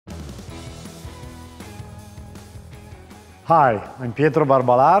Hi, I'm Pietro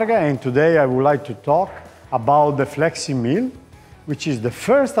Barbalarga, and today I would like to talk about the Flexy Mill, which is the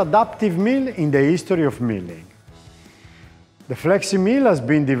first adaptive mill in the history of milling. The Flexy Mill has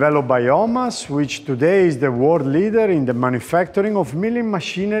been developed by Omas, which today is the world leader in the manufacturing of milling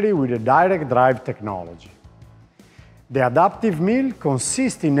machinery with a direct drive technology. The adaptive mill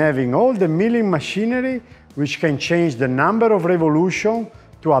consists in having all the milling machinery which can change the number of revolutions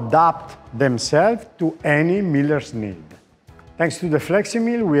to adapt themselves to any miller's need. Thanks to the Flexy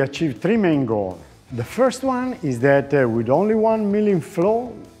Mill, we achieved three main goals. The first one is that with only one milling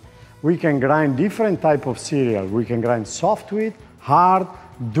flow, we can grind different types of cereal. We can grind soft wheat, hard,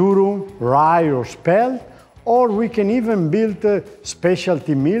 durum, rye or spelt, or we can even build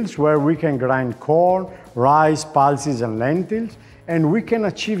specialty mills where we can grind corn, rice, pulses and lentils, and we can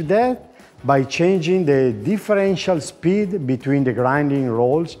achieve that by changing the differential speed between the grinding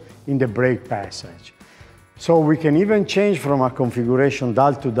rolls in the brake passage. So we can even change from a configuration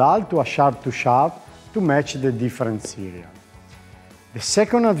dull to a sharp to match the different cereal. The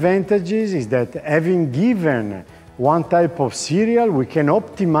second advantage is that having given one type of cereal, we can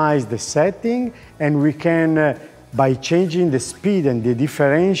optimize the setting and we can, by changing the speed and the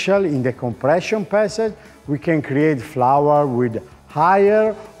differential in the compression passage, we can create flour with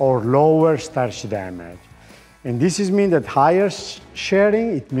higher or lower starch damage. And this means that higher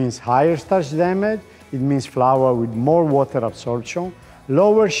sharing, it means higher starch damage, it means flour with more water absorption,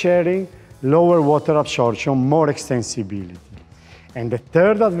 lower sharing, lower water absorption, more extensibility. And the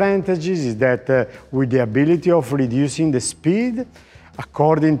third advantage is that with the ability of reducing the speed,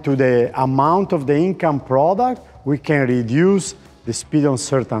 according to the amount of the income product, we can reduce the speed on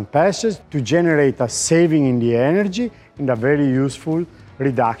certain passages to generate a saving in the energy and a very useful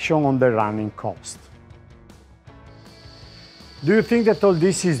reduction on the running cost. Do you think that all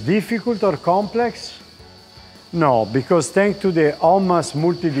this is difficult or complex? No, because thanks to the Omas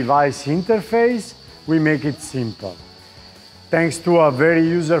multi-device interface, we make it simple. Thanks to a very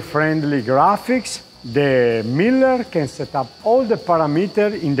user-friendly graphics, the miller can set up all the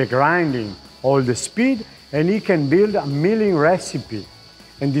parameters in the grinding, all the speed, and he can build a milling recipe.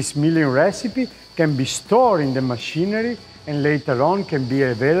 And this milling recipe can be stored in the machinery and later on can be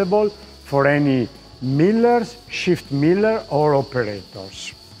available for any millers, shift miller or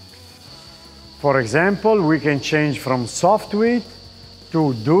operators. For example, we can change from soft wheat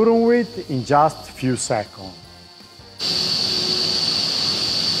to durum wheat in just a few seconds.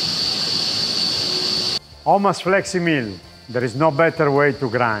 Omas Flexy Mill, there is no better way to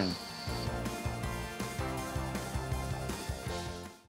grind.